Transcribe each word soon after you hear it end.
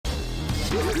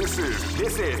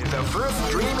This is the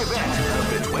first dream event of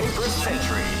the 21st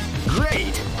century.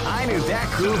 Great! I knew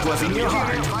that groove was in your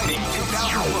heart. Fighting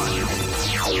 2001.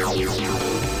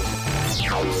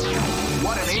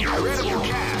 What an incredible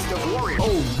cast of warriors.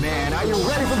 Oh man, are you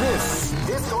ready for this?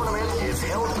 This tournament is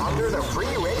held under the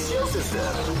free ratio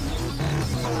system.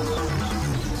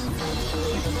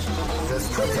 The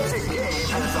strategic game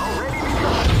has already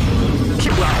begun.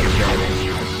 Keep rocking, baby.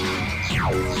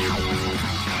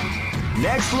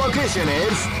 Next location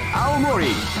is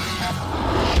Aomori.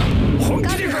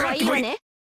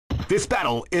 This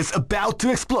battle is about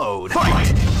to explode.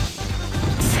 Fight!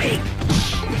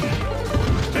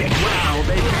 Wow,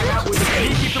 they came out with a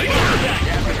sneaky surprise attack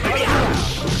after the round.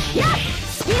 Yeah!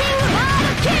 Spinning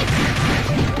hard kick!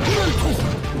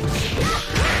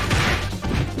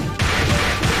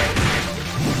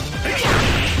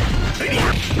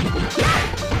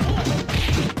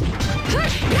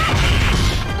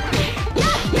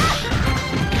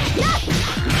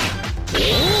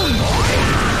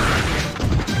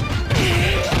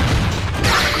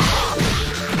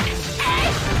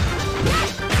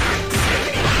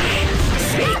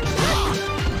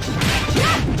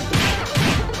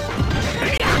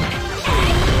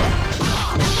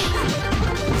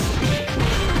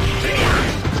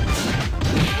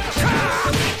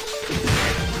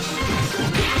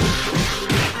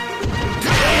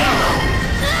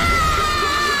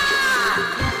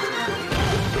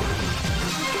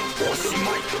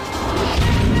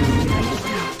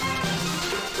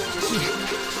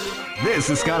 This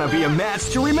is gonna be a match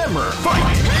to remember. Fight!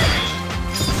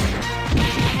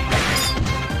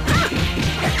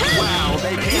 Wow,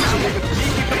 they came out with a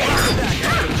sneaky surprise attack at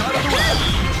the start of the round.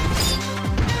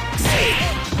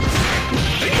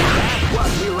 That's what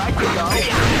we like to know.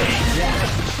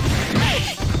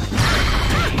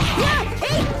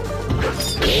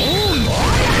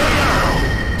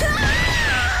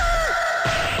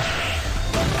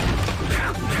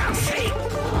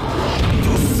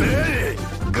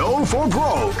 Go for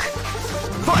broke!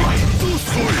 Fight!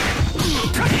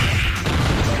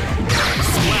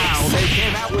 Wow, they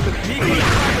came out with a sneaky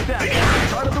surprise attack at the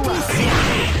start of the round.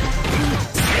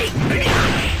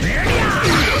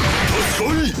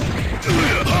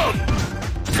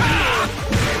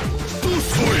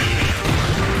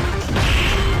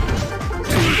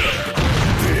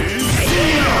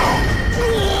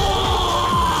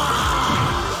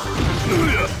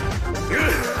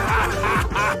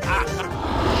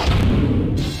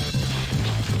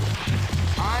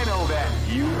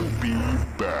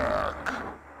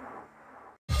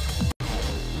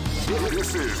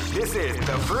 This is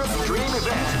the first dream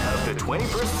event of the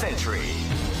 21st century.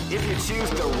 If you choose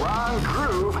the wrong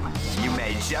groove, you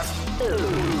may just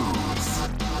lose.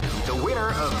 The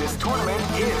winner of this tournament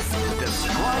is the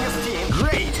strongest team.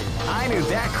 Great! I knew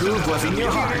that groove was in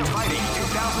your heart. Fighting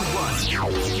 2001.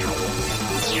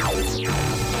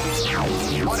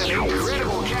 What an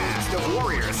incredible cast of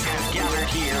warriors has gathered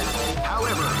here.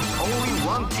 However, only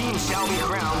one team shall be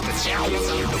crowned the champions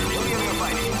of the Millionaire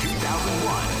Fighting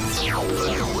 2001.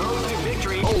 But the road to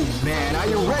victory. Oh man, are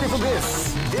you ready for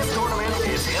this? This tournament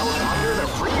is held under the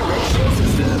free ratio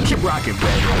system. Keep rocking,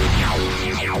 baby.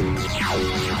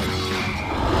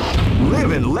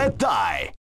 Live and let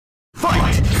die.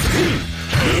 Fight!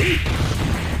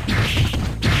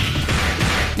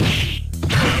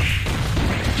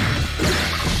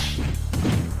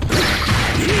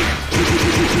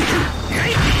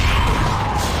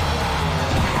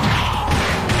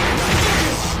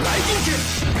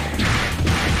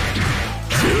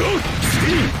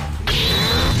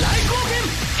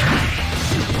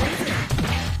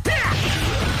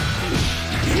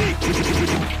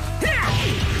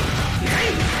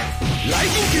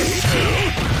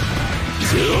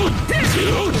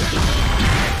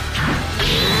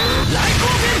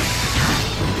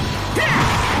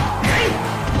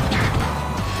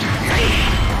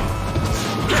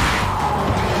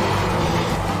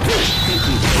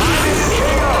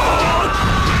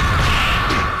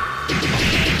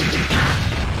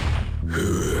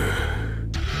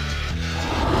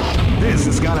 This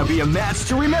is gonna be a match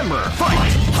to remember.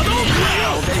 Fight!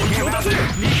 Wow, they came out with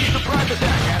a sneaky surprise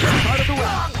attack at the start of the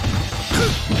round.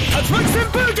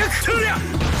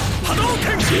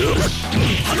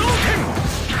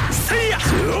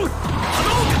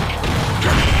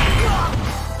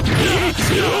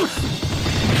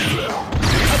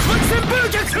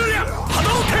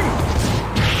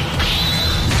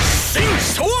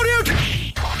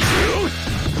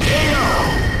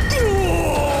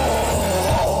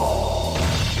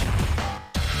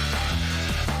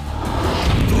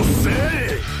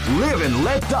 Live and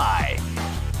let die.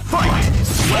 Fight!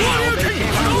 Wow, they came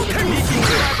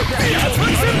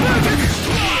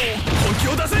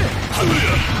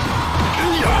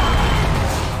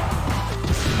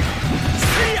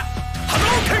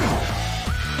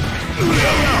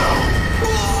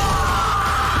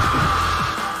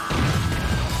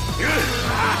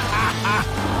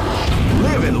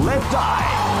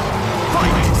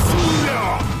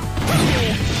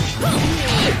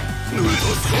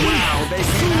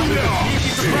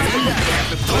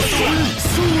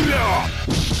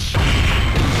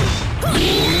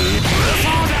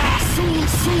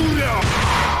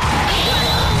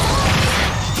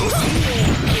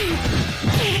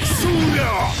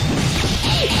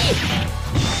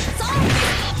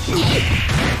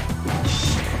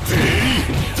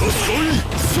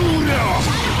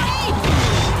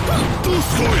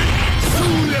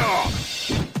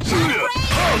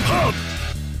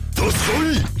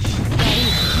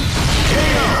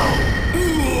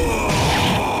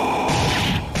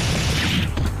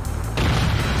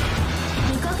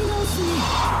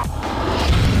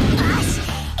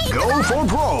Go for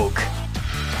broke.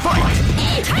 Fight.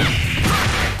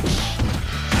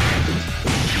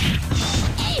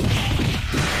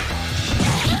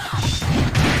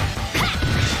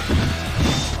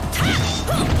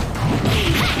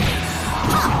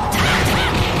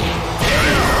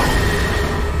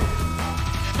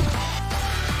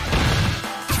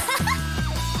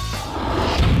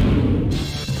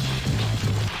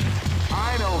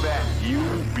 I know that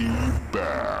you'll be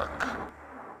back.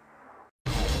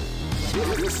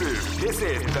 This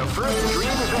is the first dream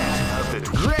event of the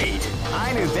great.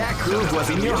 I knew that groove was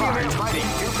in your heart. Fighting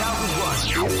 2001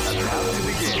 is about to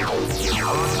begin. Our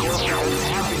score fans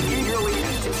have been eagerly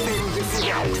anticipating this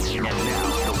event, and now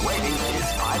the waiting is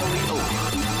finally over.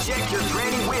 Check your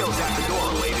training wheels at the door,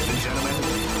 ladies and gentlemen.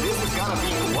 This is gonna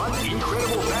be one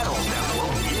incredible battle that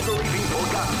won't easily be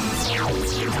forgotten.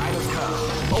 The time has come.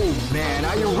 Oh man,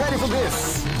 are you ready for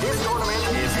this? This tournament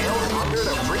is held under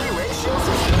the free ratio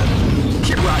system.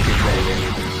 Keep rocking,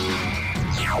 baby.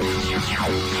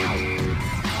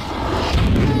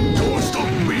 Don't stop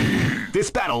me.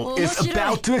 This battle is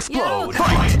about to explode.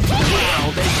 Fight!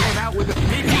 Wow, they came out with a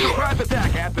sneaky surprise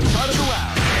attack at the start of the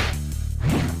round.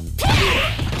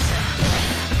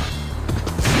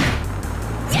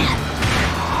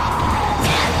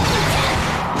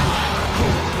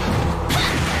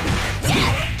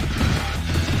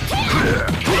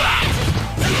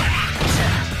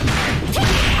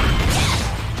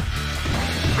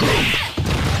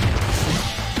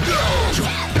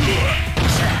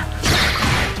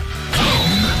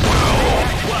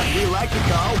 We like to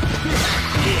go.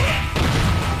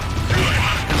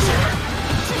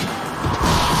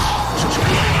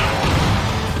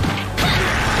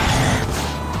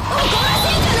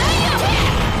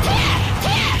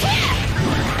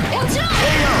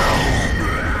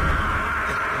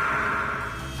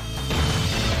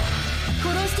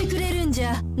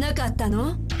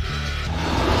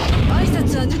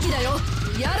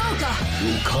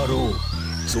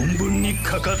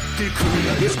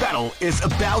 This battle is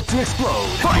about to explode.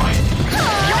 Fight!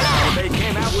 Wow, they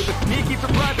came out with a sneaky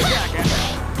surprise attack.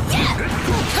 Wow,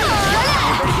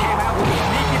 they came out with a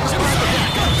sneaky surprise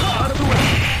attack out of the way.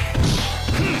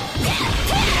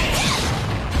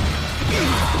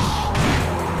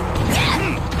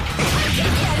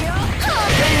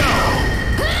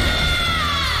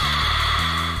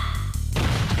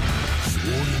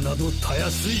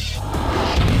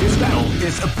 This battle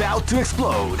is about to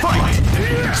explode. Fight!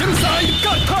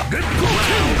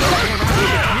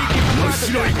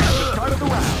 Start of the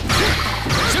round.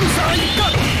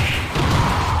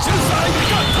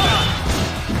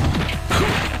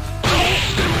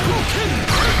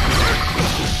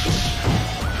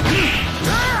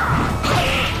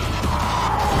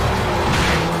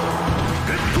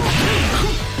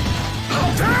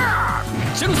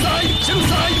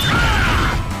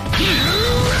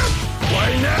 Why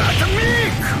not me?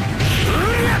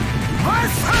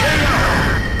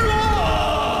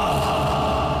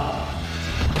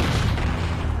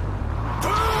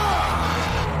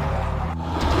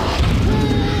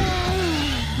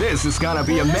 This is gonna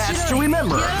be a match to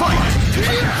remember. Fight!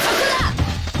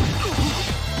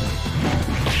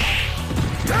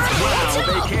 Wow,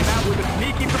 they came out with a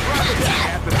sneaky surprise attack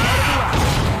at the start of the round.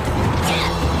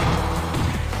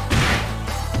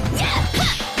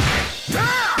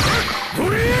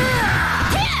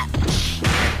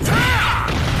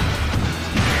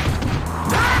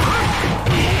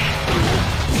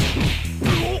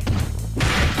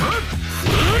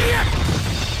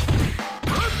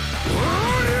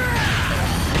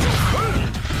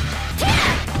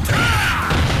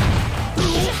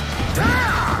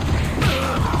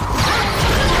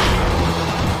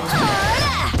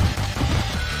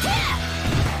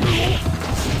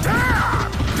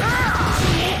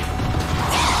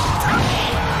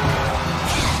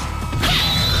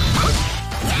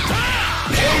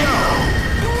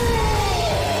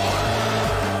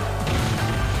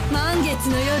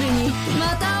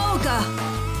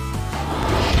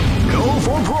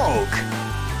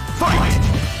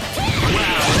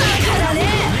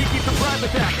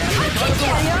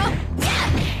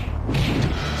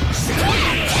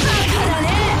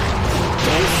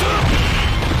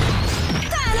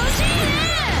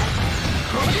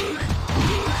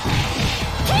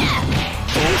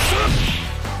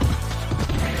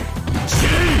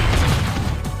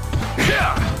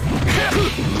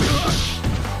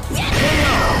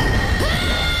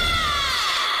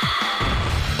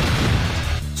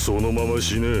 まま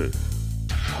しねえ。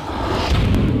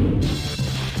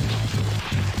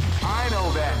 I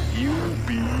know that you'll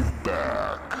be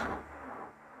back.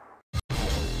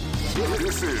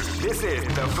 This is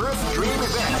the first dream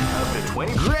event of the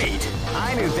 20. Great!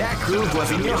 I knew that groove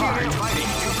was in your heart. Fighting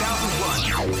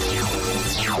 2001.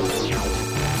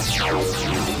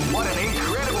 What an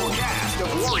incredible cast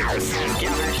of warriors has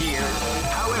gathered here.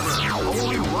 However,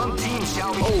 only one team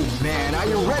shall be. Oh man, are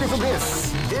you ready for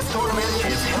this? This tournament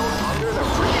is held under the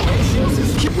free ratio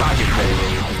system. Keep rocking,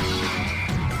 baby.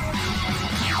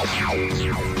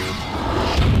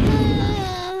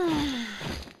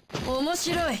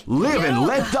 Live and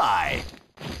let die.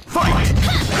 Fight!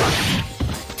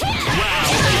 Wow,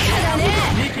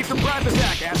 sneaky surprise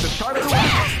attack at the start of the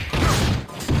round.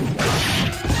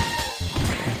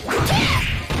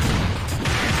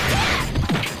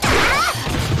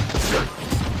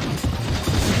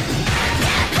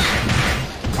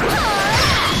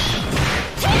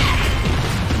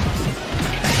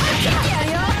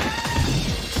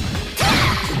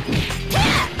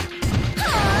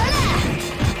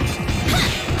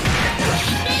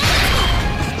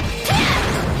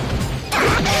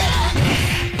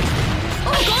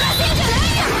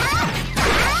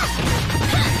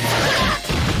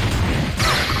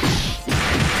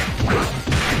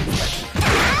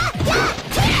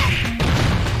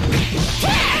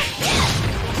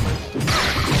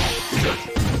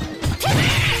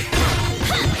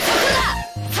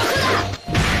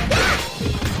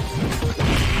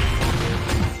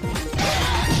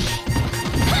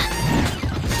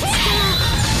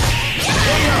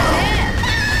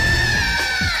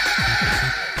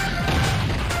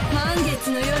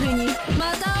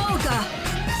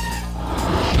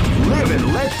 Live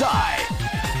and let die.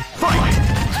 Fight!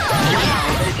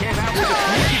 Wow, they came out with a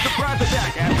sneaky surprise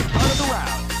attack at the start of the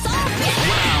round.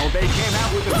 Wow, they came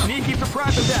out with a sneaky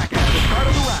surprise attack at the start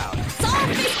of the round.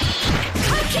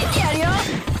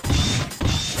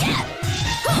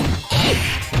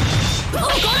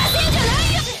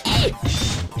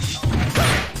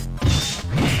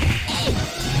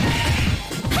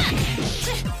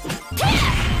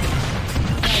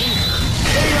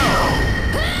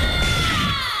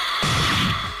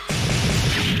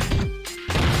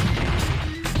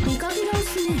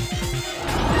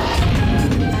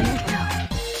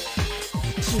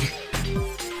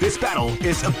 This battle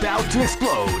is about to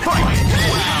explode. Fight!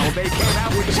 Wow, they came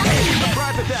out with a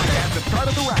surprise attack at the start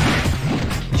of the round.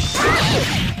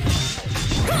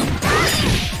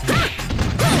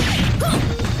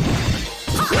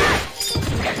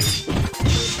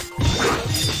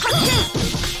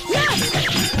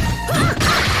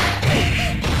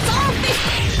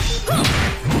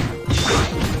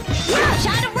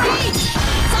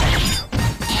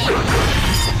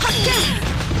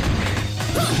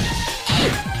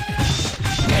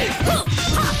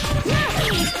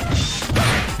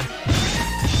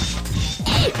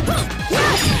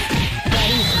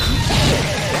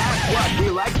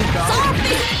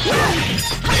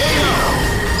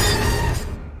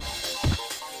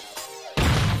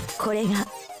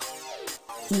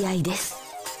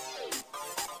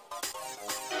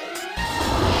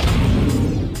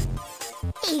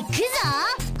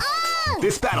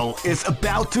 This battle is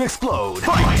about to explode.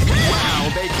 Fight! Wow,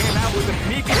 they came out with a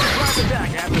sneaky surprise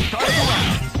attack at the start of the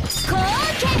round.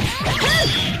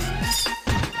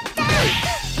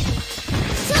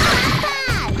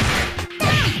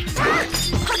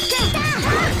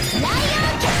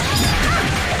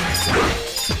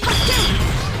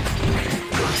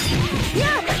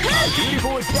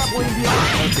 Beautiful extrappolating the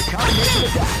arm of the combination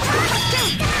attack.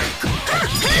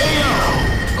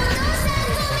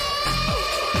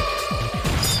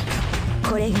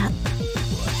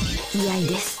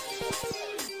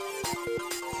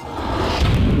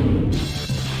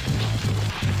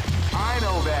 I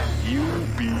know that you'll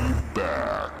be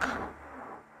back.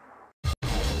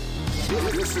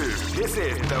 This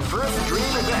is the first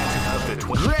dream event of the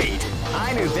 20. Great!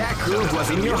 I knew that groove was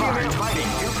in your heart. Fighting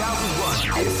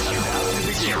 2001 is about to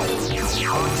begin.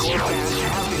 Hardcore fans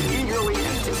have been eagerly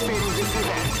anticipating this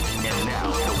event, and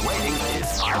now the waiting is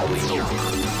finally over.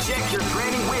 Check your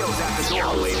training wheels at the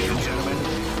door, ladies and gentlemen.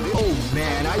 Oh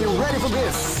man, are you ready for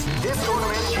this? This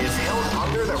tournament is held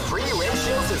under the free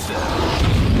ratio system.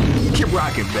 Keep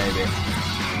rocking, baby.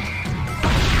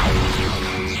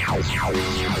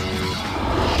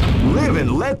 Live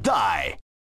and let die.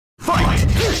 Fight!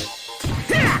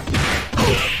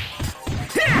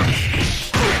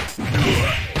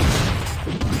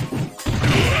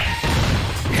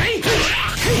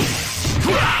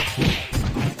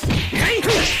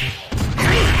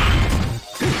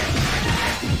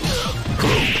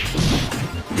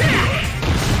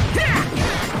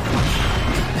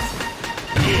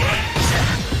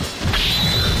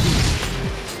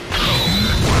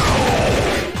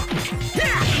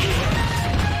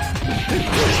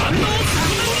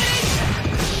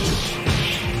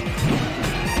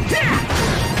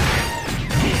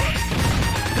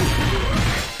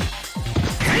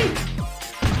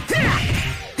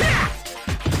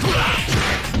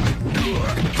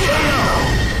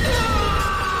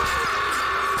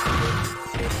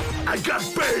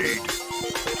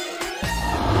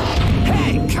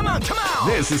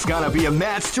 is gonna be a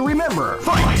match to remember.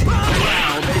 Fight!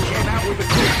 Wow, they came out with a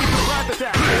quick surprise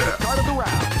attack at the start of the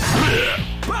round.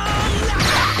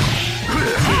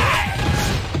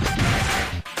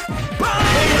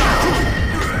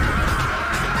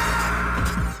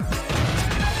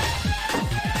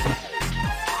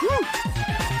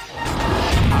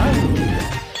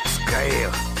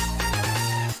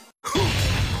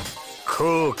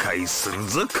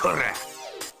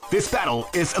 This battle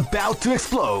is about to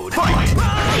explode. Fight!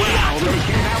 Wow, they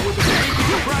came out with a sneaky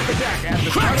surprise attack at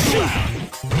the start of the round.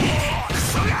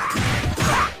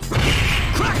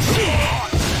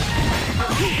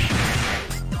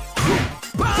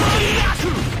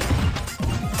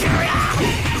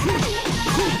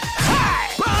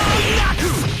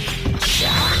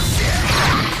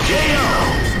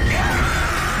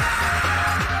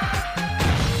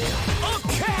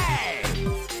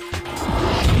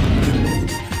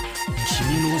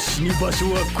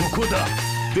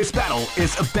 This battle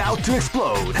is about to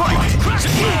explode. Fight!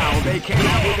 Wow, they came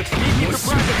out with a sneaky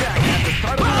surprise attack at the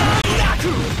start of the round.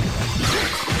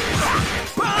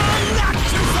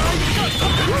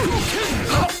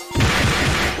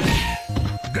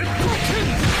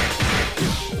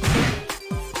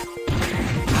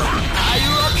 Are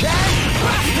you okay?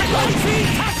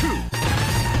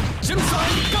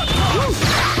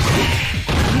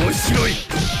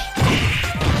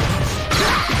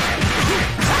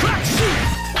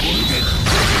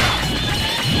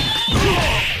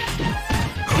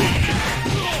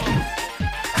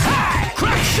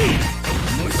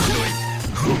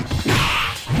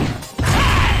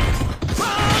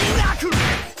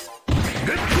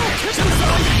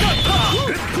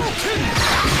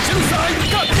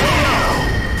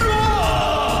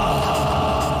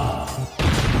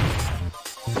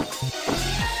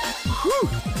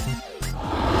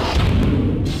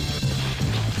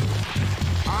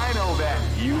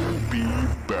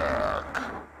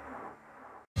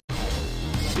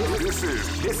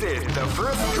 This is the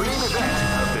first dream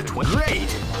event of the Great!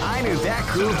 I knew that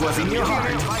groove was in your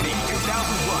heart. Fighting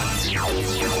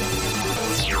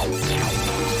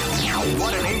 2001.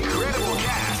 What an incredible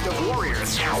cast of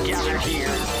warriors has gathered here.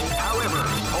 However,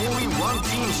 only one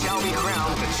team shall be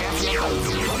crowned the champion of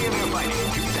the Millionaire Fighting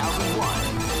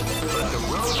 2001. But the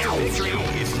road to victory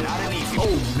is not an easy one.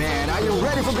 Oh man, are you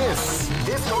ready for this?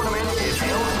 This tournament is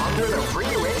held under the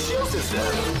free ratio system.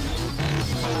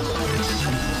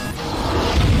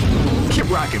 Keep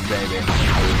rocking, baby.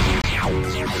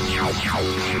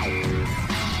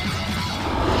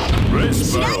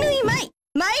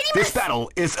 This battle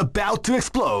is about to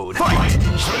explode. Fight!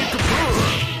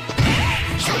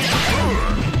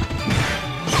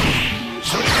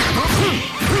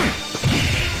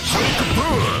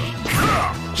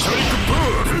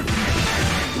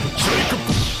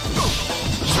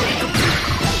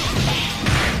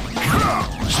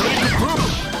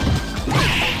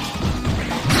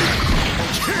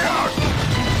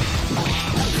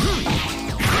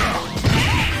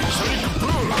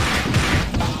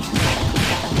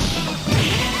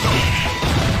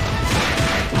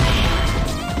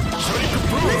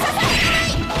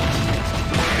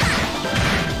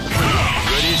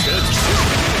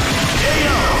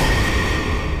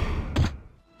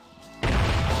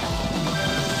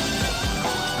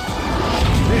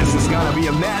 This is gonna be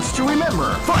a match to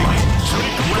remember. Fight!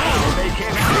 Wow, they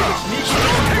can't have a sneaky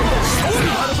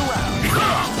out of the round.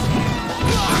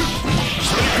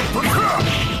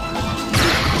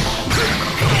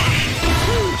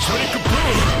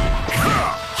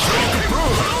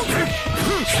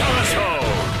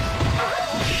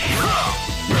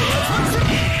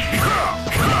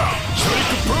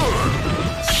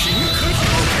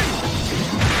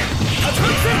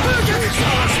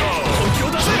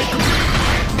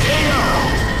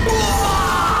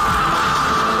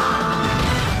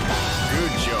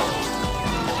 Good job.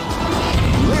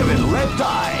 Live and let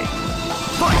die.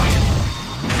 Fight!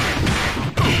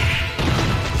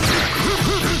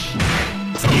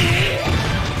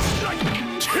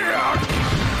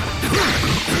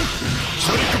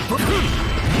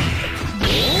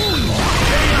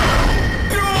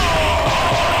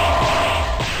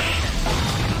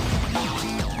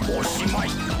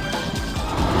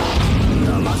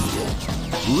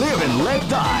 Live and let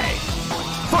die.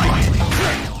 Fight!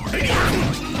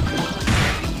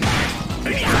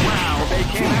 Wow, they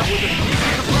came out with a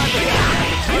sneaky surprise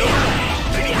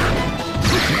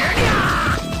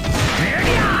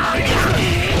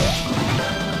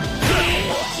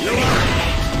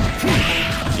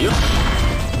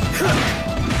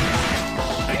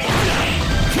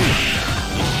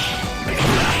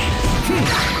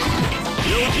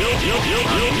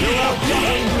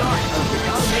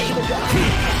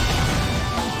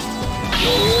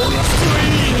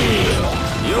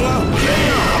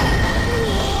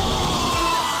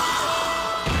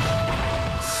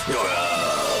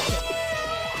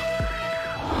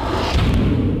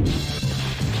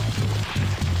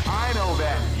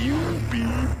you'll be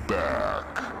back.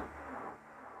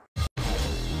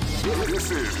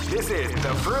 This is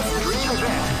the first dream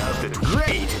event of the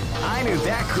great. I knew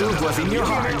that groove was in your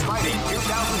heart. Fighting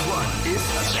 2001 is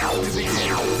about to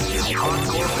begin.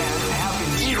 Hardcore fans have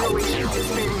been eagerly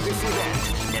anticipating this event,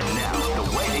 and now the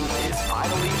waiting is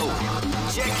finally over.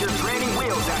 Check your training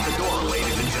wheels at the door,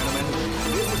 ladies and gentlemen.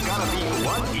 This is gonna be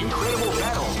one incredible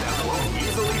battle that won't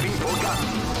easily be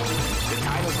forgotten. The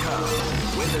time has come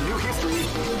when the new history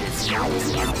is going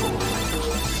to unfold.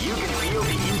 You can feel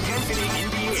the intensity in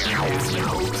the air as the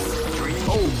hopes, dreams.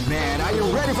 Oh man, are you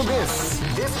ready for this?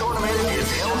 This tournament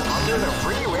is held under the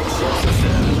free ratio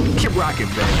system. Keep rocking,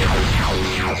 baby.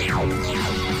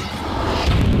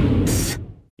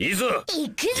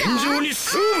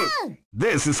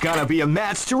 This is gonna be a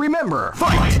match to remember.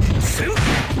 Fight!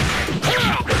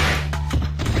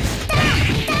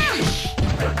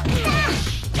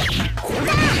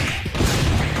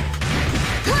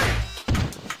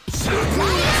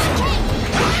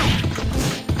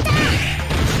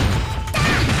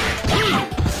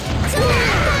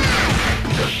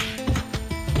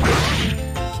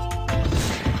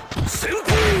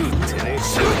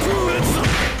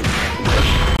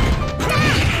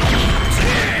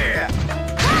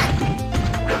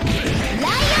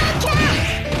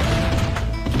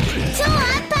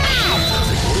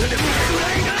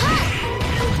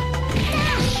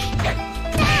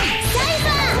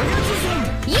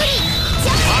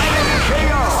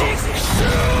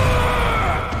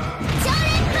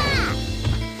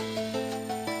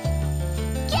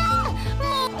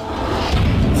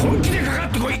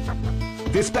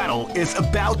 This battle is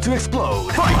about to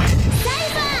explode. Fight!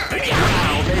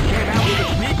 Wow, they came out with a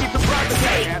sneaky surprise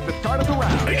attack at the start of the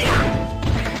round. Big damage.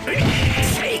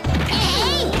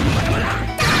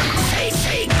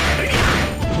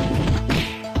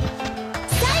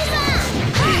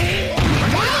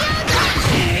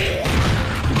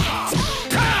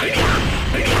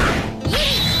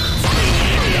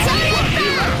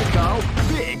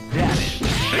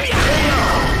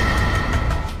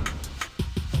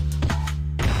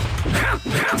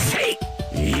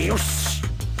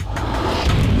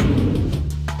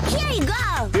 Here you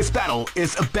go! This battle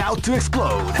is about to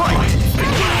explode. Fight! Wow,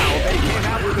 they came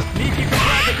out with a sneaky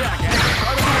surprise attack at the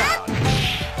start of the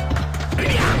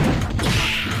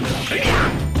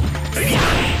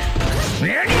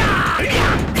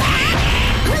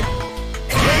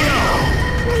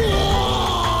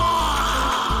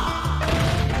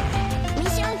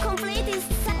Mission complete.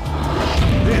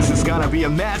 This is gonna be a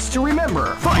match to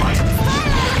remember. Fight!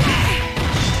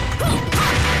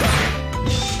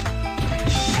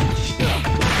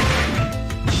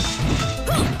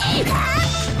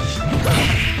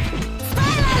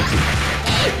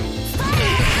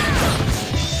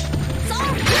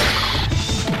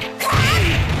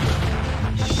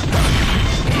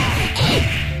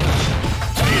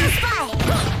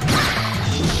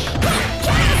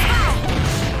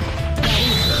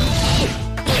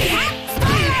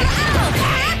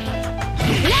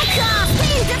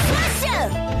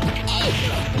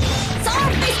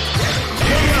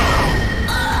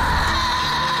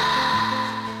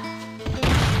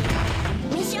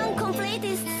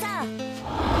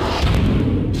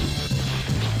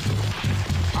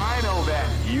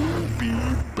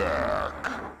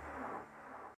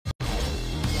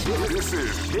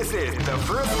 This is the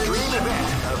first dream event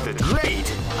of the great.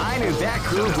 I knew that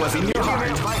groove was in your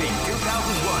heart. Fighting 2001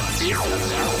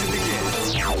 is about to begin.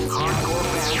 Hardcore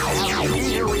fans have been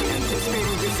eagerly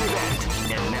anticipating this event,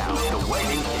 and now the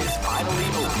waiting is finally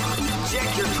over. Check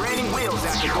your training wheels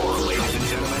at the door, ladies and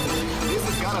gentlemen. This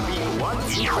is gonna be one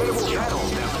incredible battle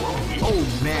that will be. Oh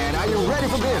man, are you ready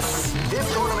for this? This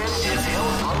tournament is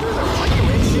held under the free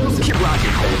ratio. Keep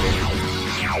rocking, baby.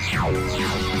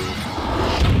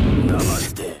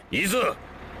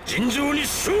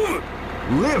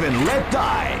 Live and let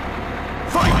die.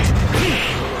 Fight!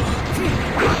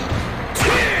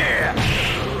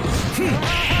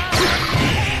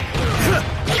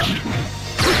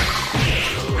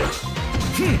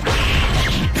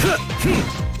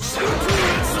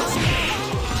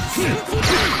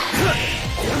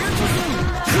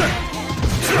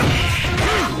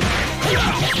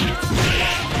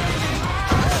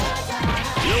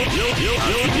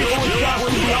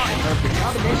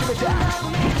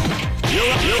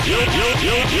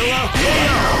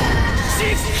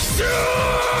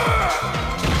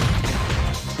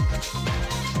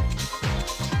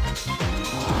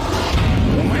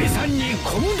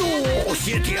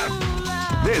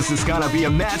 This is gonna be a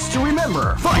match to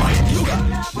remember. Fight!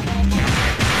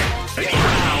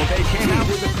 Wow, they came out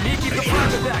with a sneaky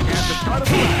surprise attack at the start of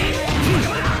the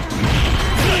round.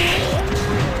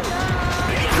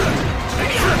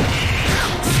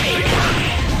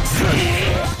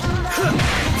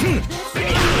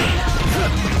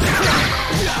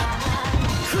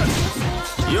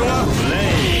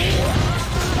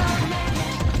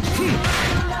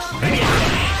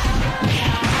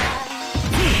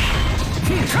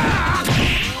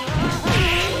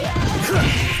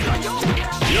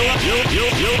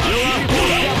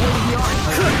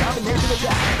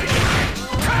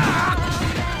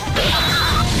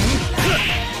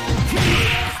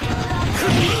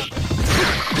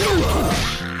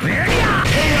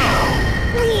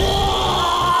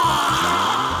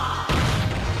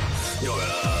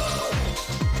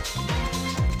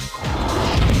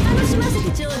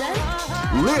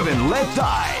 Live and let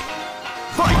die.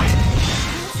 Fight!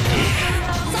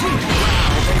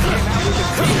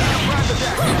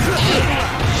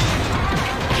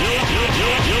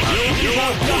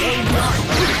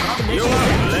 You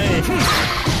are late.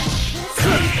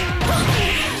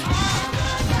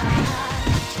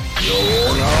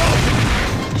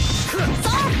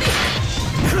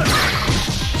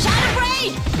 Shadow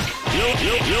Blade!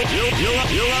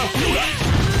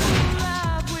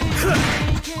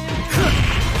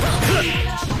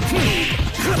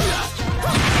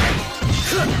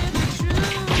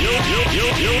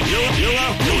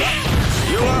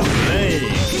 You are late.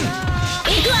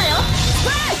 行くわよ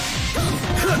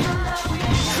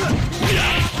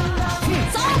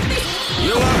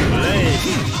！You are late.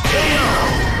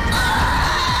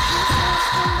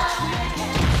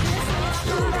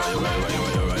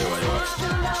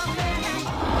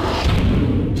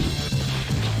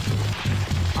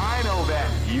 I know that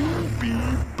you'll be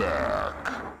back.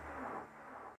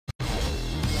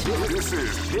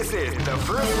 This is the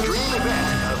first dream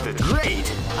event of the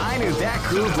great. I knew that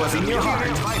groove was in your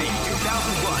heart. Fighting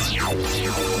 2001.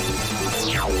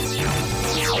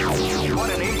 What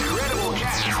an incredible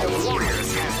cast of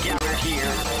warriors has gathered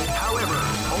here. However,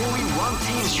 only one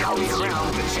team shall be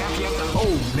crowned the champion.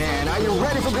 Oh man, are you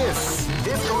ready for this?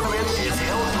 This tournament is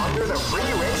held under the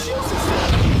free ratio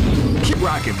system. Keep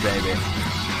rocking, baby.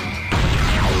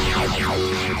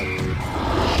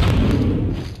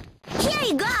 Here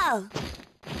you go!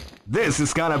 This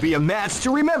is gonna be a match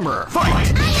to remember.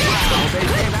 Fight! Wow, they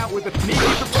came out with a sneaky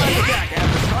surprise attack at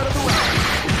the start of the round.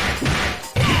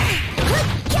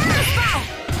 Killer spot!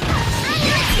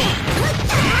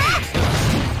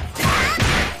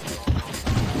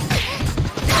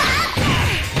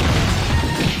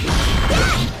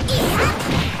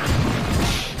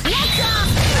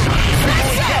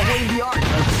 Showing the art of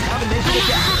combination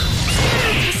attack.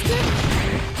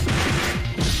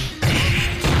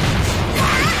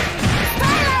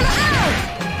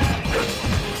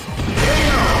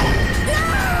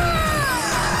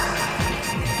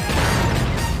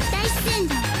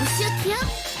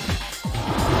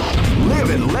 Live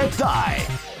and let die.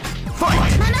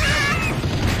 Fight!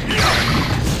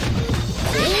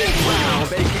 Wow,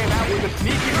 they came out with a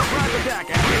sneaky surprise attack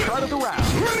at the start of the round.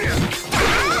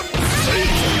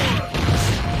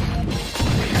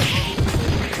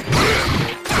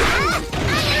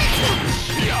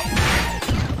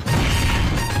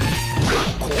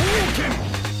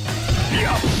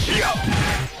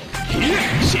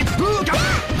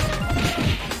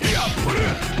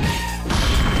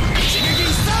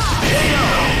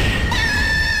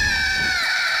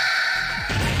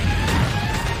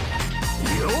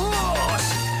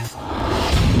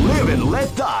 Live and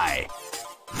let die.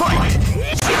 Fight!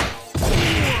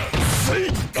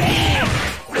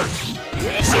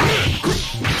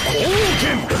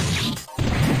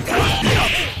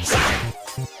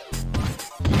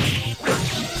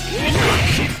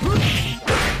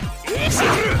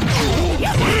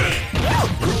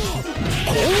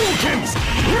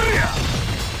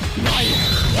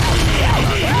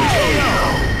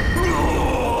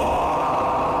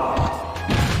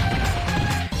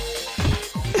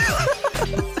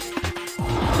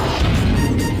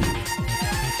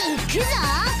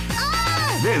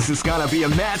 This is gonna be a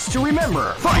match to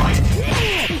remember. Fight!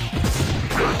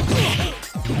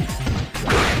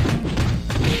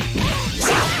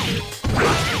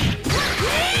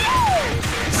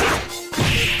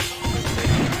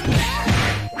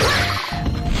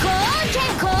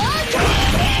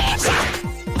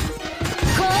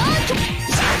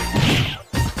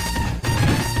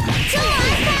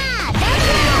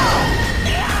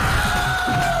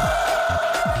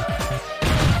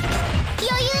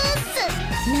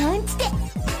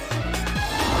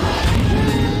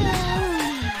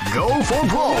 Go for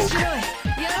broke!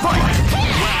 Fight!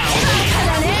 Wow!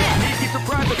 Sneaky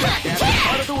surprise attack at the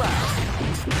start of the round.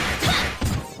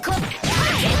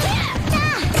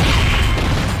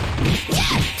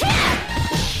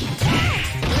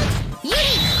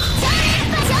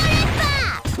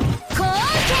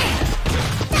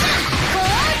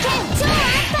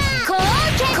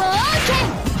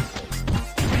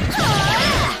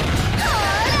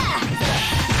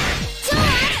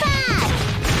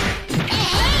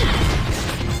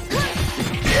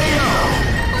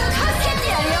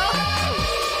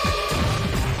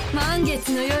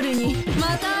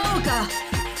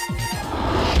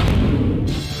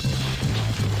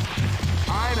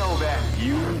 I know that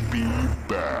you'll be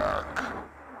back.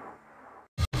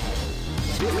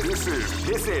 This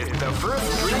is the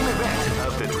first dream event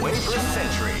of the 21st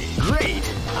century. Great!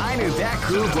 I knew that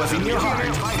groove was in your heart.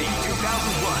 Fighting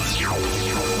 2001.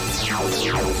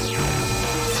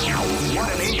 What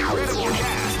an incredible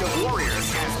cast of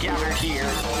warriors has gathered here.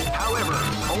 However,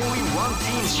 only one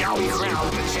team shall be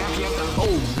crowned the champion.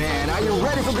 Oh man, are you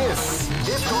ready for this?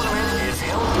 This tournament is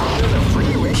held under the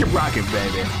free range. Keep rocking,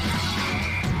 baby.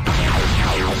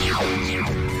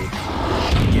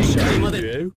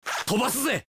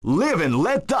 Live and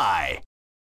let die.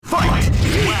 Fight!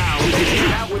 Wow, they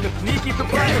came out with a sneaky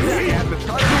surprise attack at the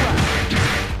start of the round.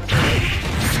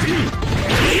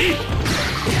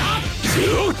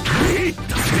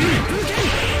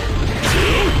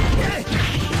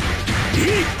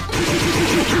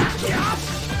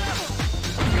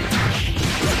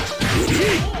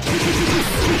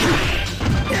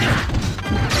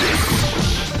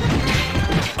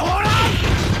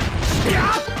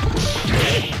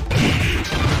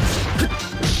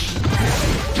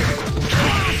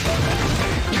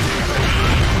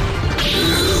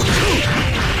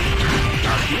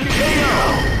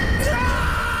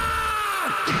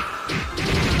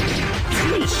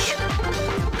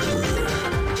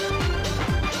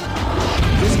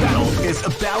 This battle is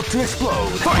about to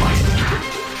explode. Fight!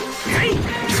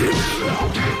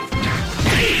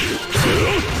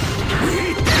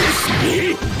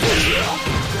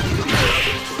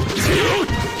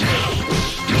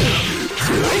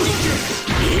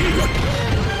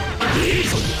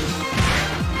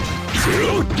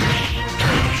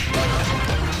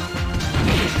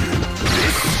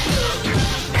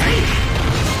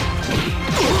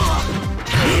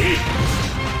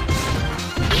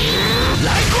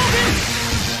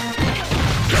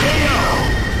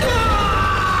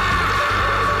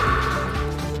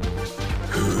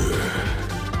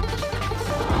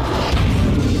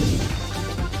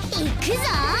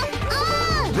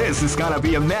 This is gonna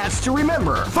be a match to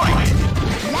remember. Fight!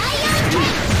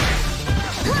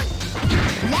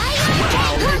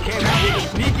 Wow, they came out with a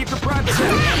sneaky surprise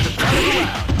attack at the start of the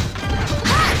round.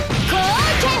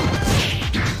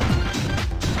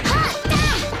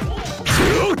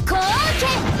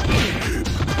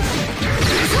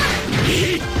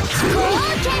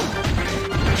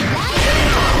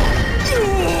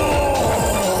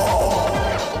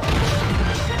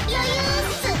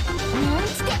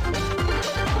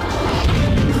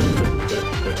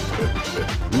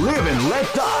 Live and let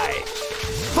die.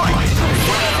 Fight! Wow,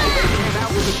 they came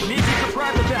out with a sneaky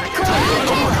surprise attack.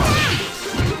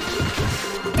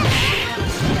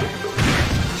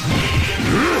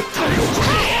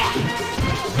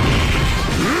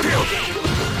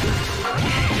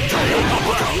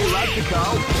 You like to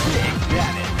call? Big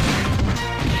Daddy.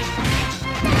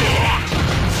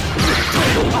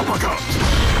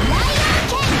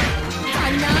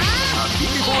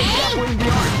 People grappling the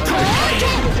arm.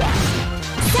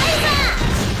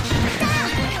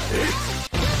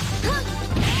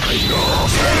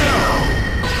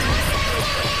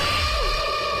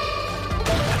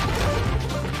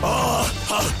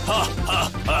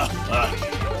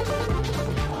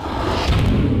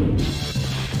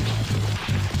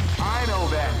 I know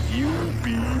that you'll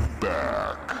be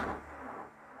back.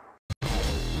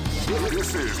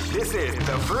 This is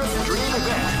the first dream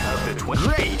event of the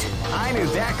Great! I knew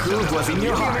that groove was in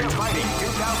your heart. Fighting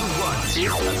 2001 is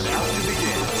about to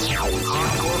begin.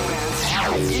 Hardcore fans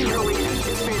have been eagerly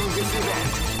anticipating this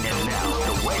event, and now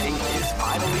the waiting is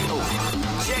finally over.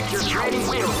 Check your training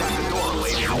wheels at the door,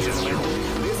 ladies and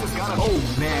gentlemen. This is gonna. Oh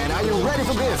man, are you ready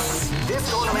for this? This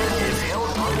tournament is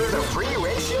held under the free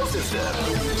ratio system.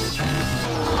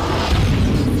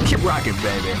 Keep rocking,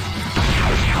 baby.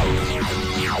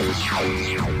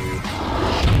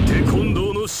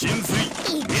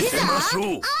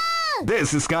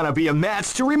 This is gonna be a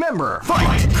match to remember.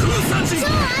 Fight!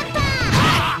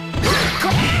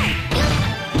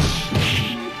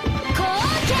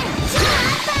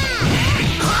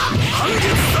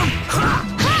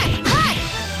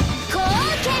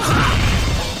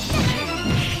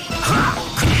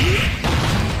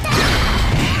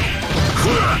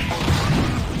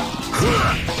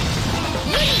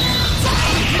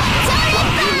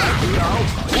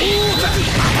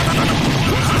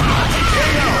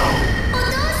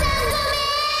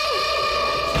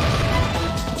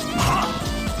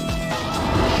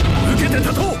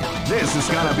 This is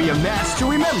gonna be a match to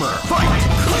remember. Fight!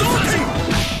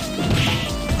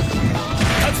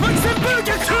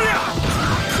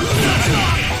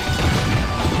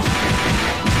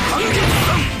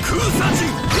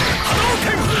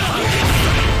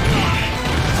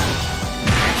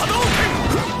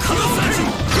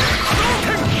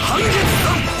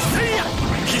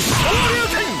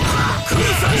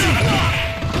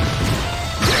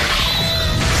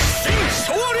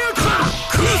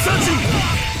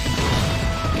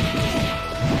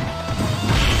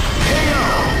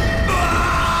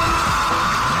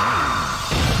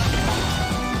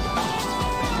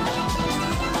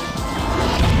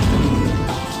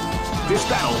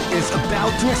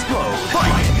 to explode.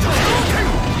 Fight!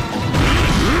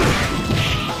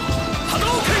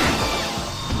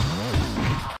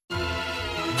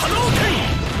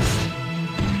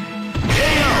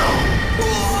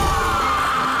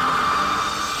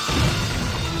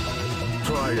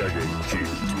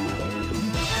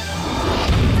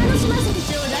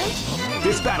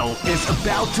 This battle is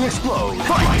about to explode.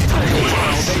 Fight!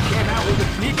 Well, they came out with a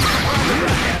sneak attack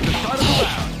at the start of the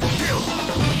round.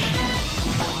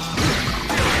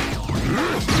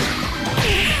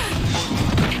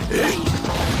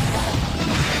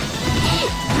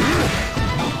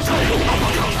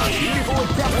 A beautiful and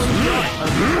definitely a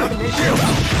combination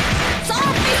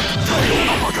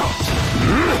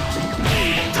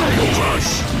Title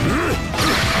Crush!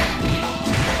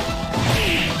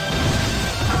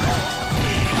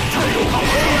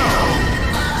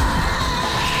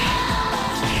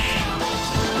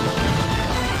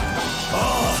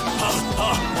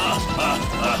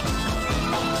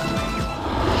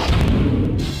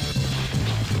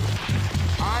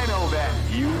 I know that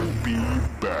you'll be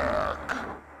back.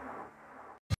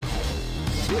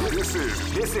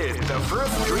 This is the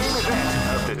first dream event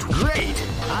of the great.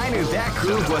 I knew that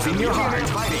groove was in your heart.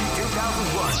 Fighting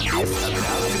 2001 is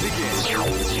about to begin.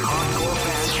 Hardcore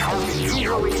fans have been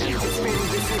eagerly anticipating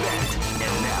this event,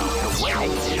 and now the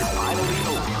waiting is finally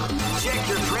over. Check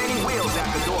your training wheels at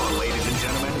the door, ladies and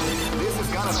gentlemen. This is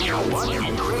gonna be one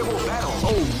incredible battle.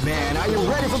 Oh man, are you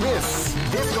ready for this?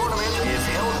 This tournament is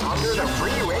held under the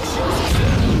free ratio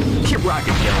system. Keep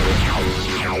rocking, yo.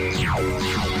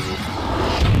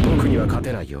 僕には勝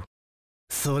てないよ。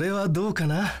それはどうか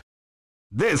な?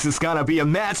 This is gonna be a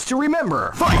match to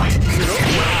remember. Fight!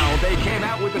 Wow, they came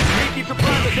out with a sneaky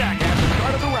surprise attack at the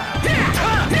start of the round.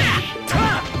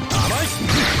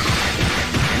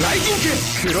 Lightning Kick!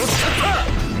 Cross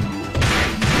Cutter!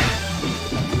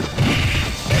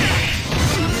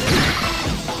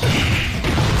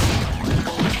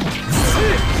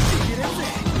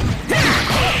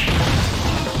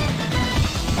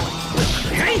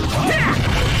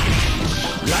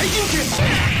 Lightning Kick! Cross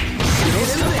Cutter!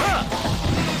 Lightning Kick!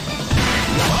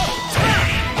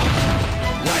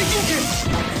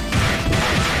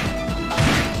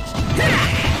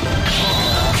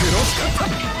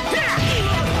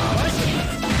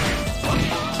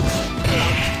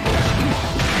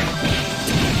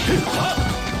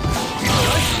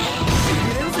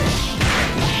 Cross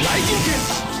Cutter! Lightning Kick!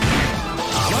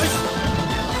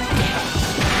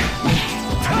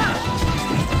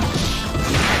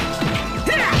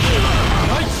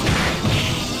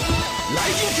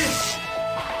 Lightning Kick!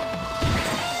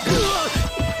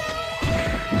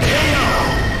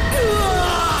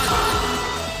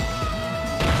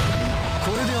 こ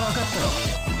れで分かったろ。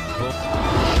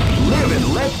Live and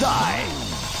let die.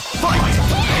 Fight!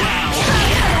 Wow!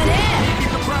 Sneaky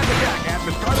surprise attack at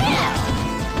the start of the round.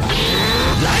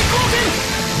 Lightning Kick!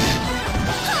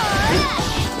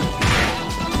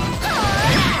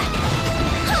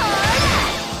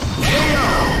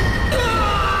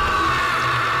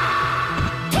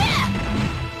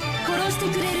 殺して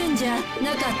くれるんじゃ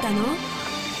なかったの？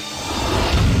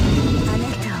あな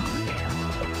たを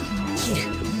切る。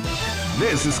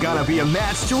 This is gonna be a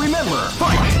match to remember.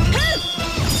 Fight!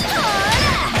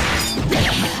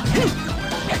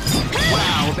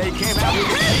 Wow, they came out with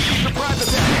a sneaky surprise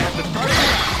attack at the start of the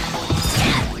round.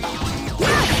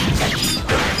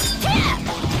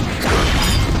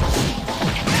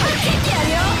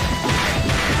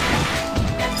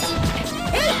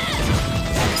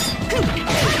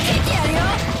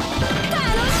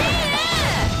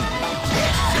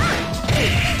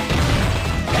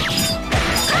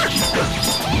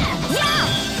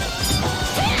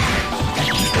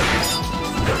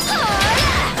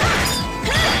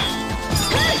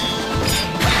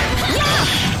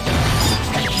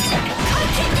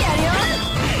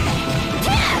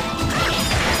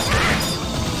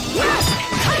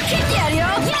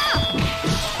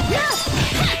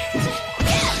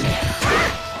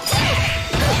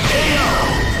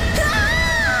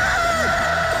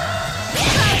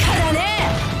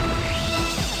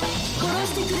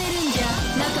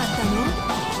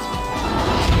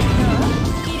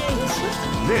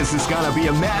 This is gonna be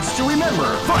a match to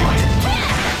remember. Fight!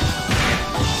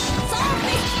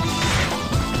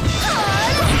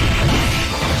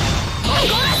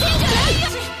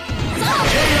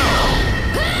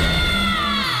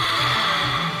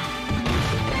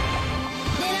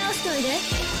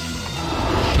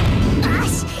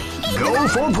 Go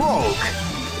for broke.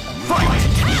 Fight!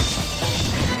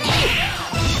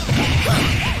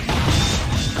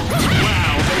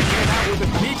 Wow, they came out with a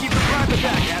sneaky surprise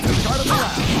attack at the start of the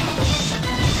round.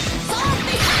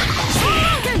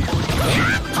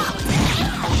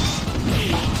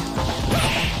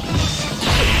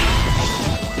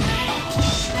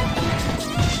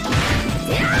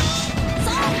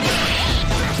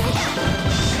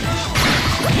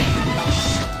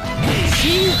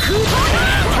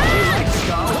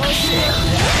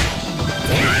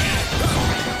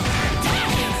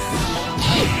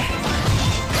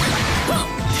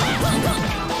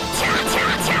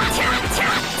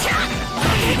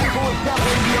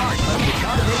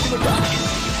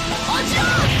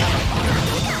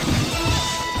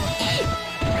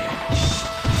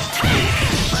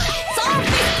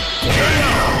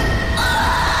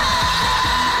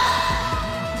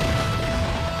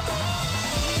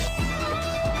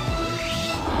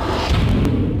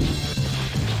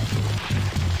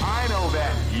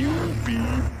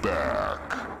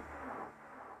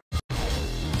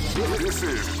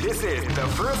 This is the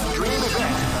first dream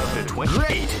event of the 20.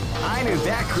 Great! I knew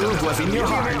that groove was in your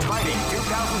heart. Fighting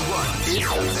 2001 is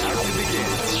about to begin.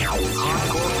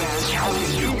 Hardcore fans have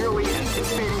been eagerly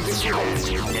anticipating this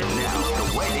event, and now the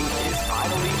waiting is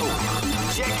finally over.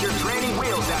 Check your training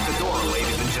wheels at the door,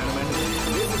 ladies and gentlemen.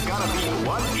 This is gonna be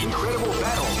one incredible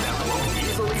battle that won't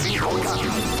easily be forgotten.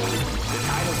 The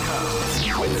time has come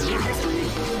when the new history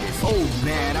is... Oh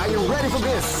man, are you ready for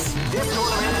this? This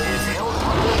tournament is held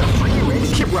under the free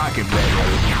range. Keep rocking, baby.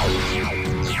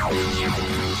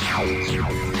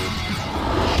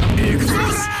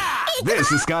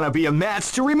 This is gonna be a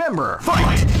match to remember.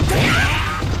 Fight!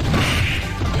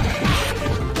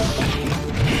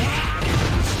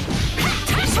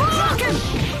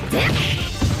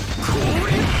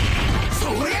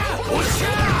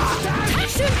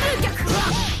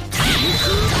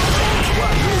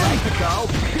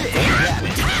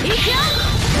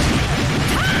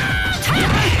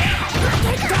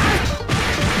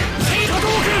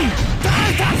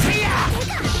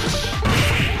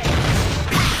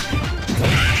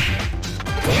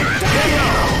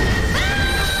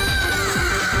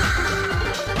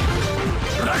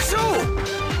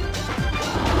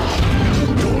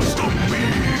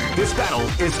 This battle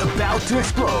is about to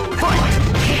explode. Fight!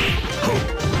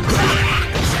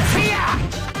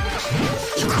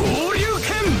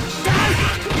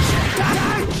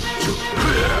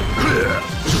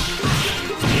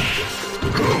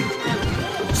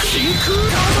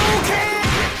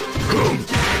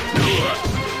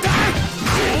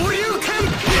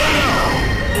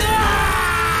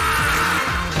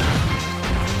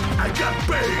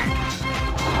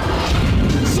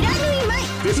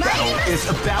 This battle is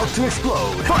about to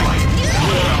explode. Fight!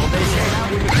 Well, they say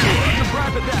that we can the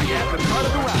private attack at the start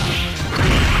of the round.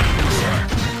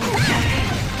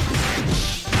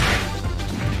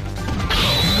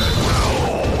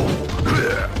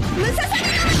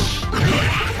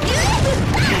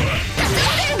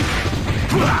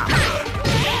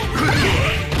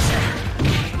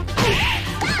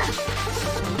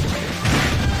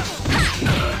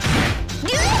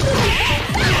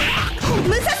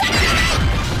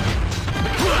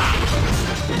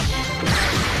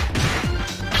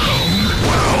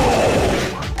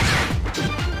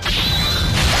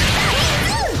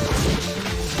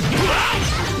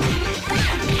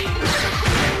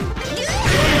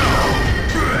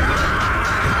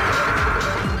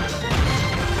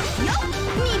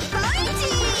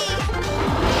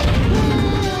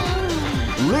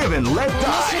 Live and let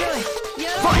die.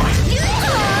 Fight!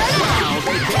 Wow,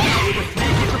 they can't even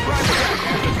make it the private attack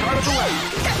at the start of the round.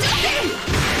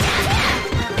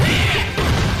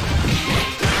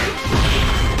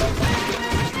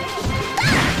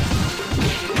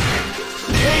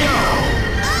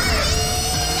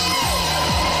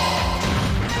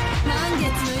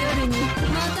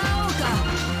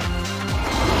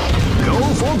 Go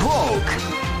for broke.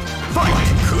 Fight!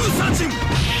 Kusachin!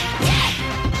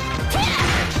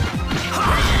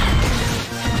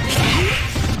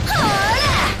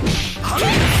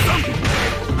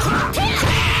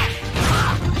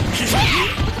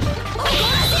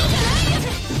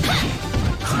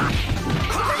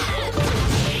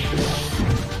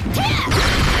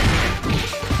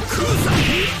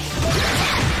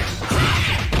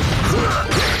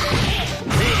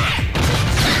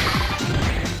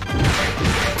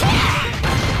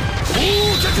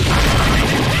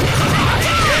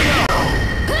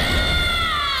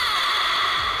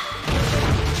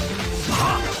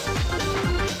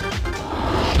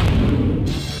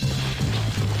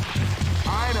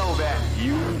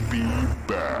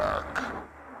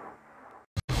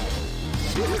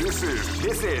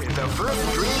 This is the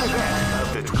first dream event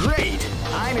of the... Great!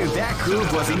 I knew that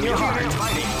groove was in your heart.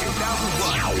 Fighting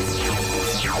 2001.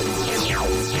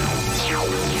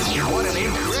 What an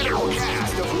incredible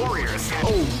cast of warriors.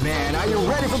 Oh man, are you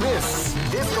ready for this?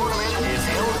 This tournament is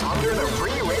held under the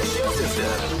free ratio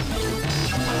system.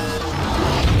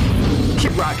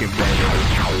 Keep rocking,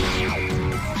 baby.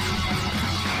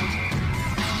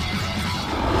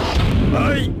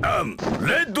 I am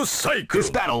Red Cycle. This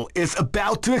battle is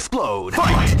about to explode.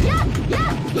 Fight!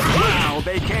 Wow,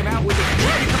 they came out with a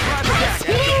sneaky surprise attack.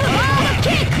 Spinning ball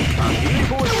kick!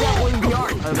 People is grappling the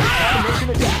art of combination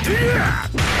attack.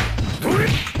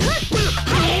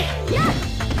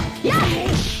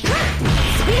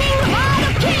 Spinning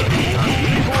ball kick!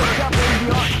 People is grappling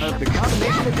the art of the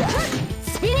combination attack.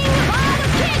 Spinning ball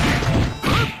kick!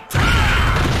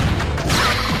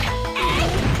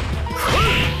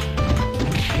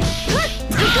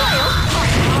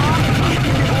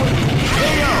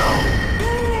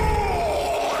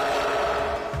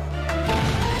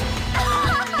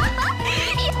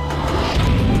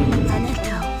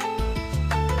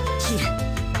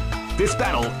 This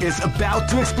battle is about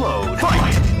to explode.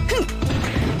 Fight!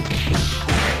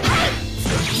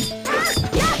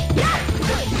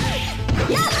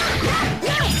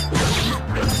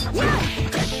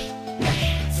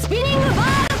 Spinning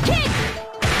ball kick!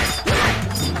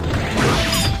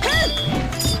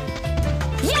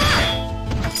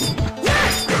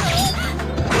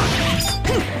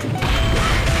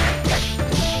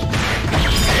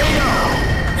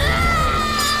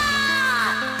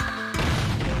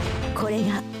これ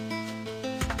が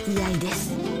居合で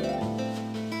す。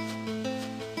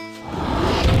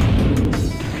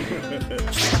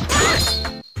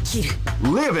切る。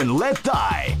 Live and let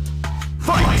die.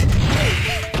 Fight!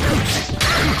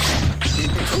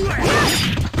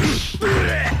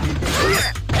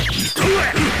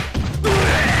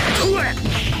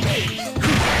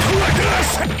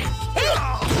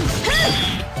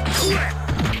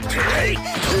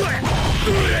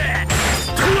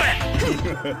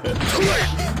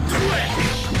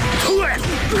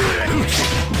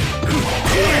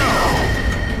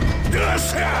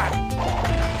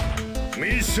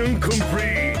 Mission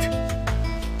complete.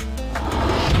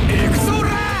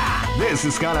 This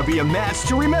is gonna be a match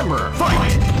to remember.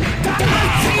 Fight!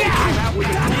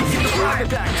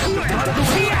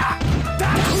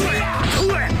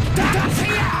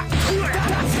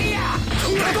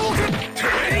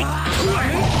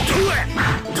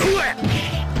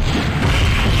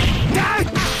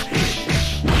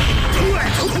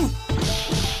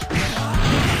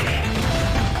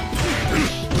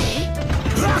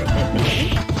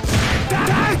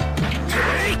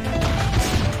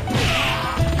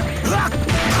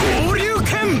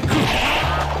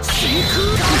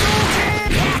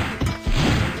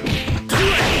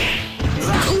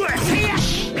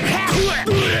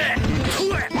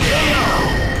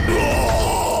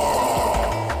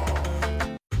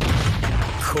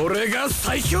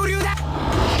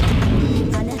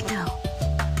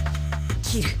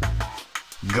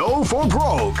 Go for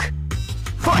broke.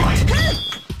 Fight!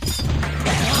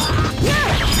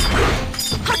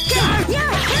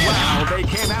 Wow, they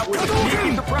came out with a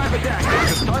sneaky surprise attack at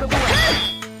the start of the round.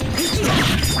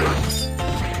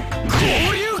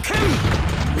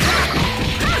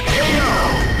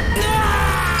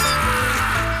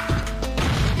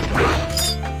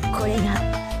 これが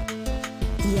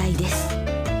居合です。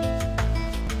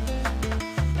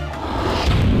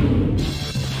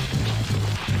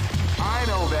 I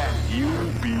know that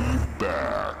you'll be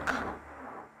back.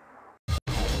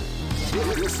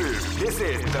 This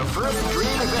is the first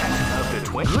dream event of the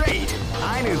 20. Great!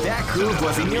 I knew that groove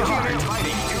was in your heart.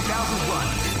 Fighting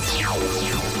 2001.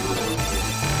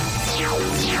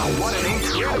 What an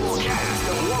incredible cast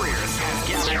of warriors has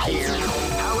gathered here.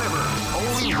 However,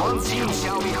 only one team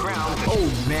shall be crowned. Oh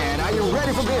man, are you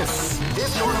ready for this?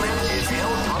 This tournament is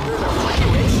held under the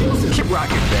regulations. Keep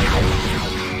rocking, baby.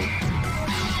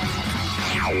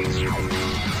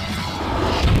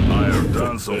 I'll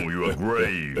dance on your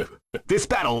grave. This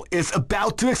battle is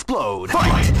about to explode.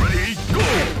 Fight! Ready, go!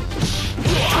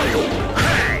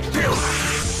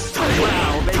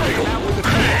 Wow, they came out with a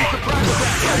sneaky surprise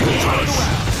attack.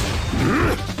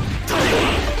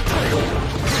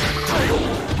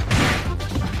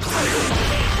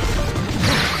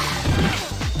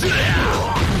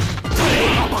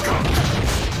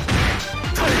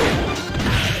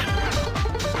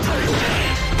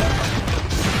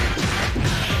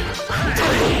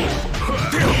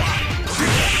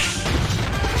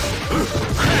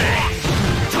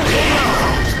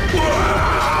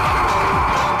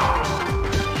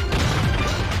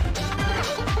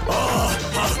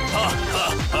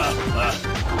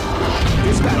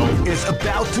 This battle is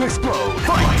about to explode.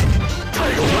 Fight!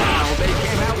 Wow, they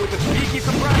came out with a sneaky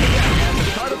surprise attack at the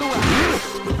start of the round.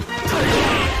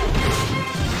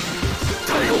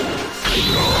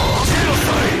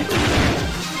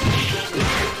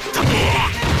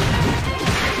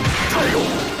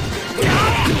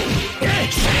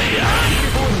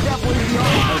 People is definitely the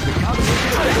art of the combination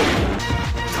attack.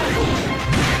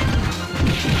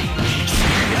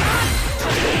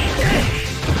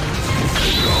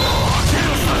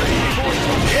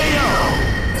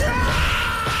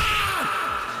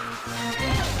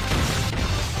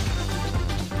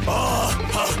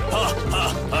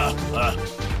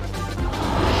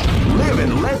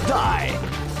 and let die.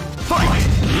 Fight!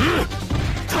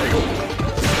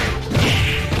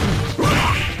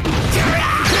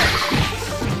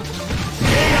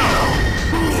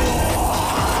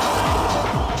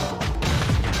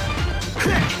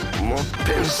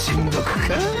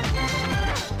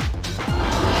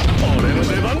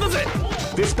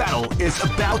 This battle is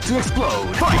about to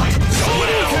explode. Fight!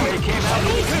 Wow, they came out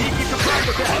with a sneaky surprise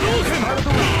attack.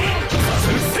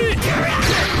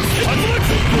 Part of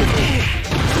the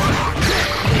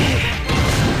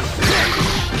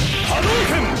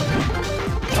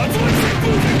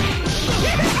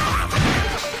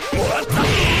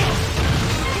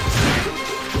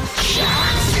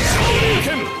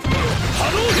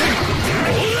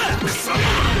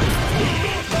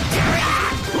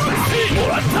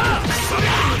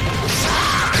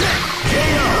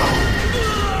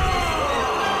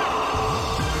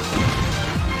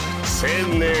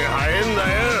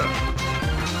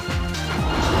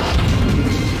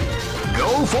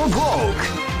Go for broke.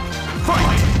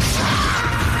 Fight!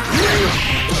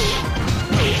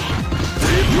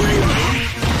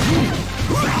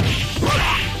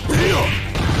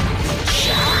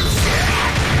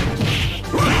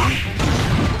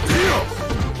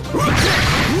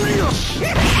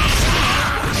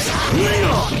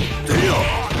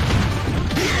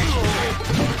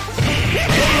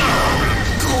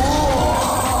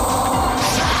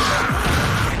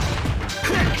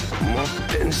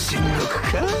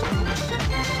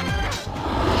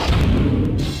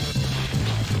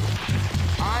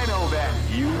 I know that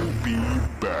you'll be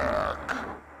back.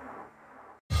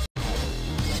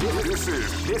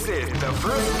 This is the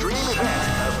first dream event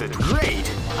of the great.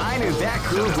 I knew that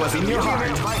groove was in your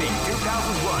heart. Fighting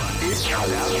 2001 is about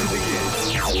to begin.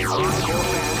 Hardcore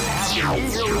fans have been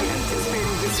eagerly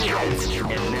anticipating this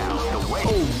event, and now the wait.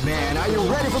 Oh man, are you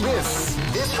ready for this?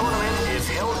 This tournament is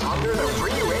held under the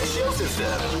free ratio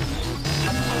system.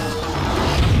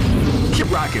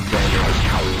 Keep rocking, baby.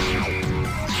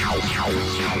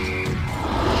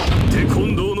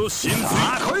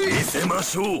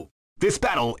 This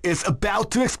battle is about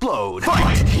to explode.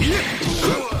 Fight!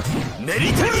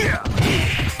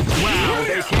 Wow,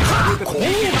 they came out with a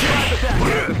sneaky surprise attack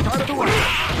at the start of the round.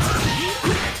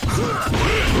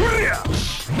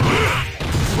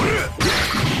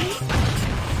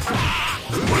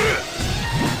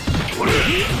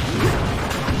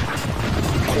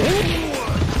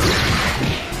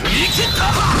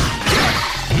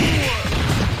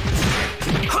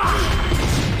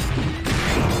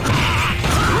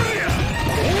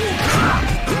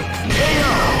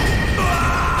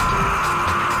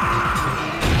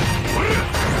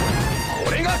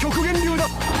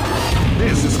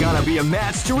 This is gonna be a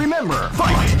match to remember.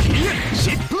 Fight!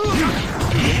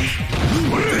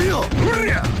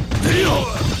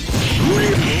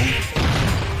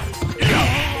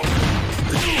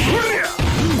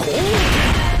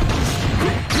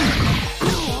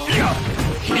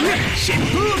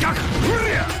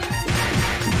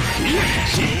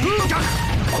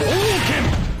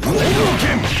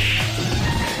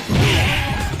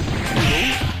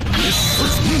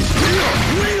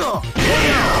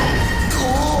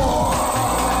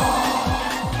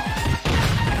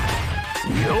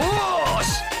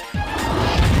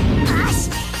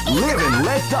 Live and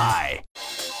let die.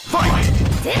 Fight!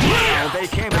 Wow, they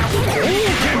came out with a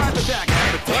surprise attack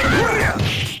at the start of the round.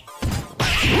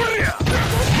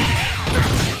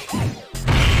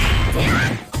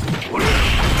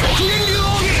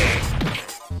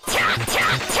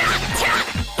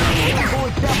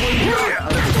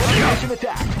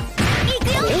 Attack.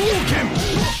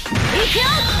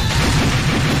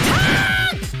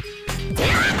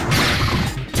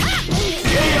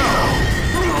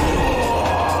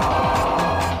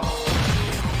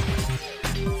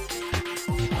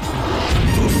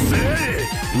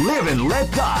 Live and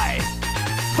let die.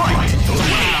 Fight!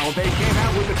 Wow, they came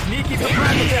out with a sneaky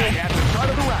surprise attack at the start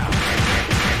of the round.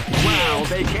 Wow,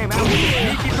 they came out with a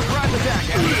sneaky surprise attack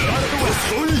at the start of the round.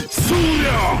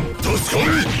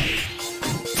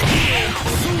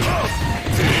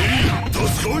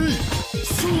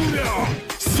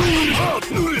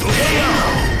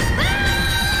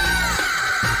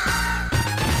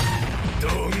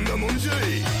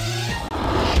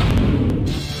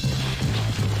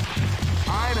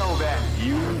 I know that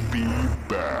you'll be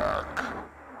back.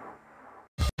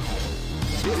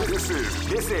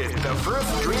 This is the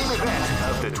first dream event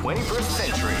of the 21st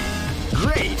century.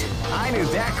 Great! I knew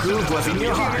that groove was in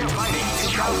your heart. Fighting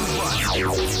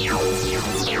 2001.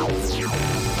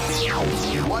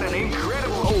 What an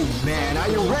incredible... Oh man, are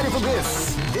you ready for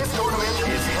this? This tournament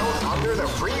is held under the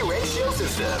free ratio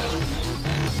system.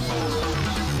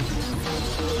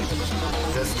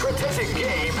 strategic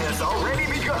game has already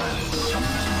begun.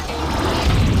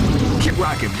 Keep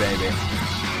rocking, baby.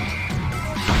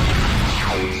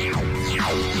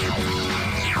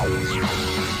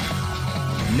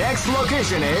 Next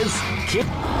location is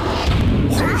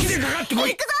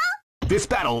This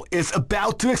battle is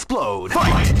about to explode.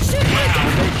 Fight! They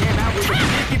came out with a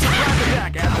sneaky surprise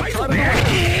attack at the start of the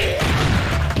round.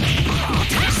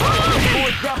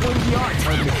 Definitely the art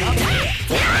of the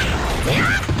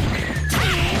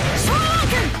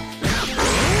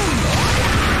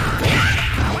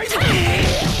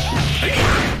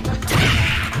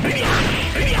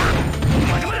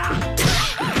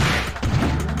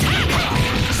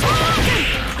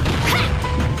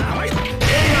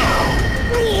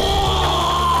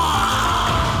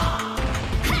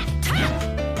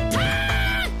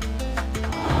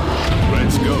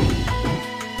Let's go.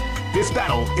 This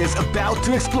battle is about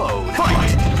to explode.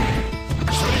 Fight!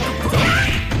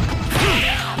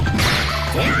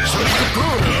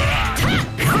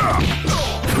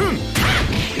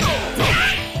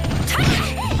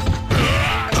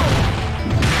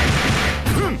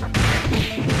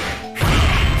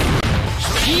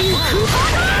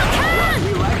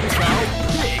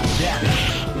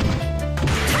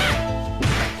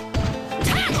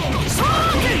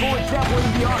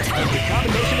 the art of the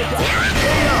combination attack.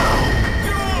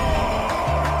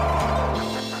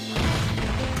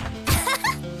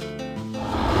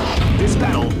 This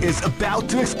battle is about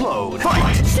to explode. Fight!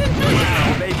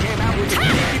 Wow, they came out with a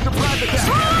sneaky surprise attack at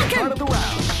the start of the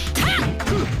round.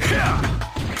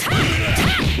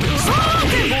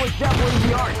 People is definitely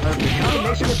the art of the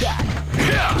combination attack.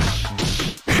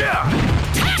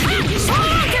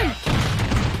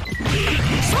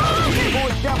 People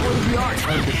is definitely the art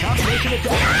of the combination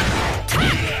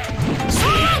attack.